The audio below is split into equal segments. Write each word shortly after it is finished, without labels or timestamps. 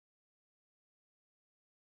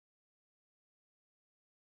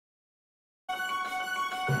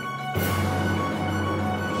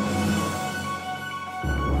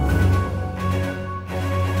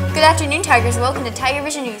Good afternoon, Tigers. Welcome to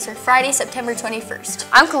TigerVision News for Friday, September 21st.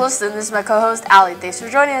 I'm Calista, and this is my co-host, Allie. Thanks for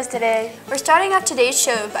joining us today. We're starting off today's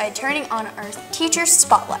show by turning on our Teacher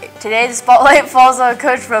Spotlight. Today, the spotlight falls on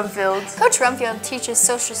Coach Rumfield. Coach Rumfield teaches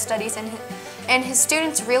social studies, and his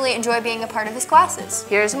students really enjoy being a part of his classes.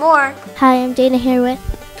 Here's more. Hi, I'm Dana here with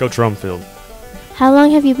Coach Rumfield. How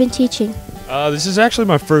long have you been teaching? This is actually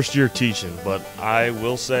my first year teaching, but I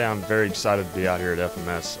will say I'm very excited to be out here at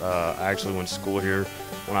FMS. I actually went to school here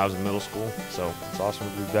when I was in middle school, so it's awesome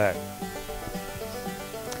to be back.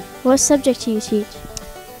 What subject do you teach?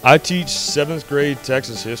 I teach 7th grade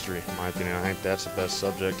Texas history. In my opinion, I think that's the best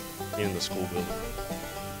subject in the school building.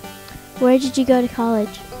 Where did you go to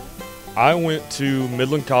college? I went to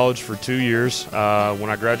Midland College for 2 years. When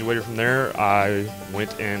I graduated from there, I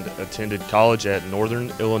went and attended college at Northern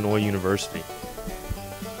Illinois University.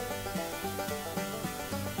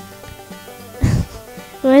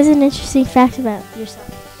 What is an interesting fact about yourself?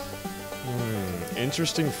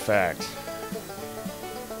 Interesting fact.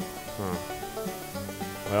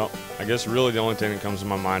 Well, I guess really the only thing that comes to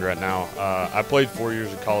my mind right now, I played 4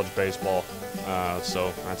 years of college baseball,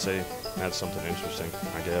 so I'd say that's something interesting,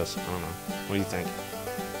 I guess. I don't know. What do you think?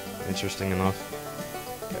 Interesting enough?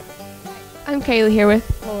 Okay. I'm Kaylee here with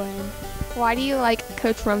Poland. Why do you like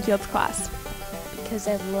Coach Rumfield's class? Because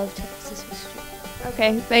I love Texas history.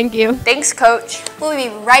 Okay, thank you. Thanks, Coach. We'll be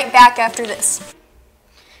right back after this.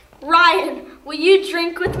 Ryan, will you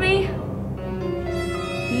drink with me?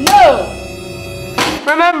 No!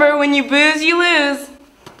 Remember, when you booze, you lose.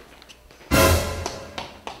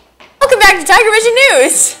 Welcome back to TigerVision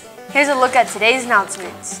News. Here's a look at today's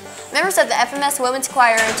announcements. Members of the FMS Women's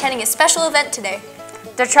Choir are attending a special event today.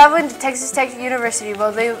 They're traveling to Texas Tech University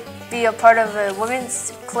where they'll be a part of a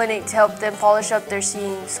women's clinic to help them polish up their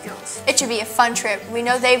singing skills. It should be a fun trip. We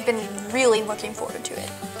know they've been really looking forward to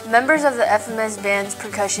it. Members of the FMS Band's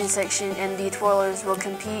percussion section and the Twirlers will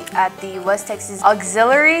compete at the West Texas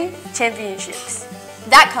Auxiliary Championships.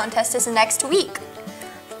 That contest is next week.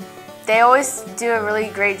 They always do a really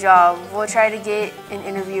great job. We'll try to get an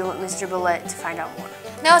interview with Mr. Billette to find out more.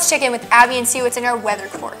 Now let's check in with Abby and see what's in our weather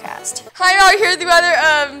forecast. Hi, now here's the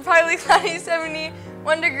weather. Partly cloudy,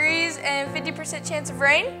 71 degrees, and 50% chance of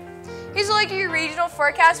rain. Here's a look at your regional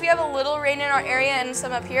forecast. We have a little rain in our area and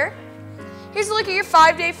some up here. Here's a look at your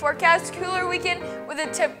 5-day forecast. Cooler weekend with a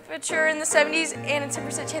temperature in the 70s and a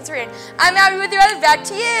 10% chance of rain. I'm Abby with your weather. Back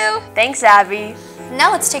to you. Thanks, Abby.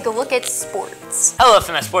 Now let's take a look at sports. Hello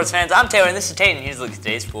FMS sports fans, I'm Taylor and this is Tate and here's a look at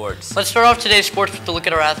today's sports. Let's start off today's sports with a look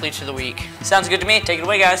at our athletes of the week. Sounds good to me, take it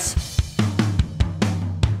away guys.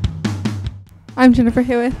 I'm Jennifer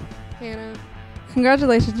Hewitt. Hannah.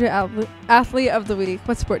 Congratulations, you're athlete of the week.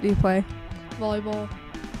 What sport do you play? Volleyball.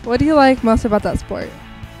 What do you like most about that sport?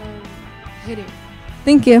 Hitting.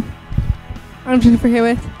 Thank you. I'm Jennifer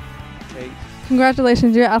Hewitt. Kate.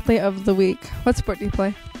 Congratulations, you're athlete of the week. What sport do you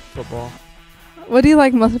play? Football. What do you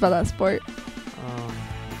like most about that sport?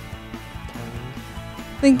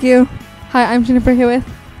 Thank you. Hi, I'm Jennifer Hewitt.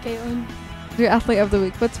 Caitlin. You're athlete of the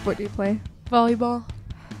week. What sport do you play? Volleyball.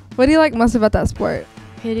 What do you like most about that sport?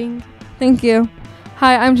 Hitting. Thank you.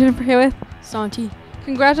 Hi, I'm Jennifer Hewitt. Santi.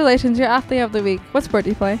 Congratulations, you're athlete of the week. What sport do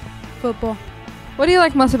you play? Football. What do you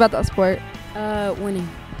like most about that sport? Winning.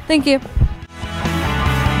 Thank you.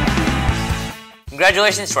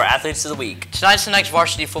 Congratulations to our athletes of the week. Tonight's the next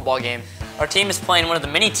varsity football game. Our team is playing one of the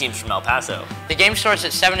many teams from El Paso. The game starts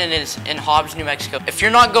at 7 and is in Hobbs, New Mexico. If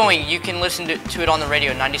you're not going, you can listen to it on the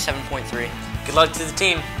radio, 97.3. Good luck to the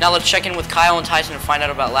team. Now let's check in with Kyle and Tyson to find out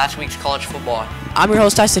about last week's college football. I'm your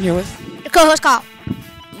host Tyson here with The co-host Kyle.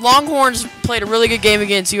 Longhorns played a really good game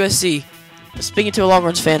against USC. Speaking to a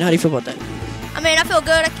Longhorns fan, how do you feel about that? I mean, I feel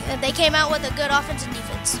good. They came out with a good offense and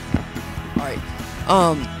defense. All right.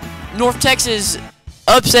 North Texas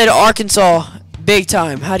upset Arkansas big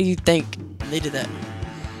time. How do you think they did that?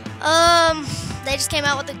 They just came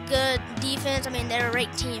out with a good defense. I mean, they're a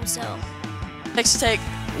ranked team, so. Texas Tech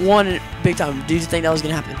won big time. Do you think that was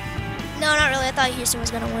going to happen? No, not really. I thought Houston was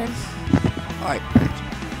going to win. All right.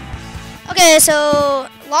 Okay, so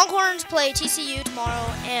Longhorns play TCU tomorrow,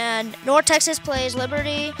 and North Texas plays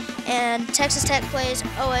Liberty, and Texas Tech plays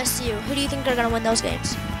OSU. Who do you think are going to win those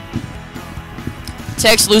games?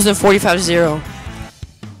 Tech's losing 45-0.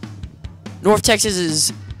 North Texas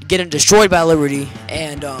is getting destroyed by Liberty,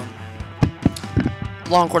 and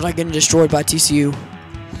Longhorns are getting destroyed by TCU.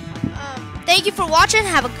 Thank you for watching.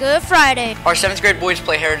 Have a good Friday. Our 7th grade boys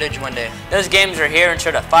play Heritage Monday. Those games are here and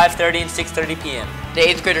start at 5:30 and 6:30 p.m. The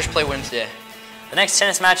 8th graders play Wednesday. The next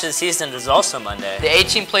tennis match of the season is also Monday. The A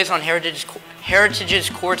team plays on Heritage Heritage's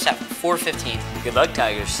courts at 4:15. Good luck,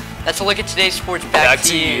 Tigers. That's a look at today's sports. Back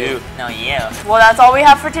to you. No, yeah. Well, that's all we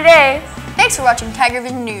have for today. Thanks for watching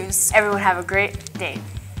TigerVision News. Everyone have a great day.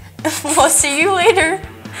 We'll see you later.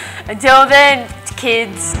 Until then,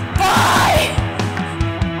 kids. Bye!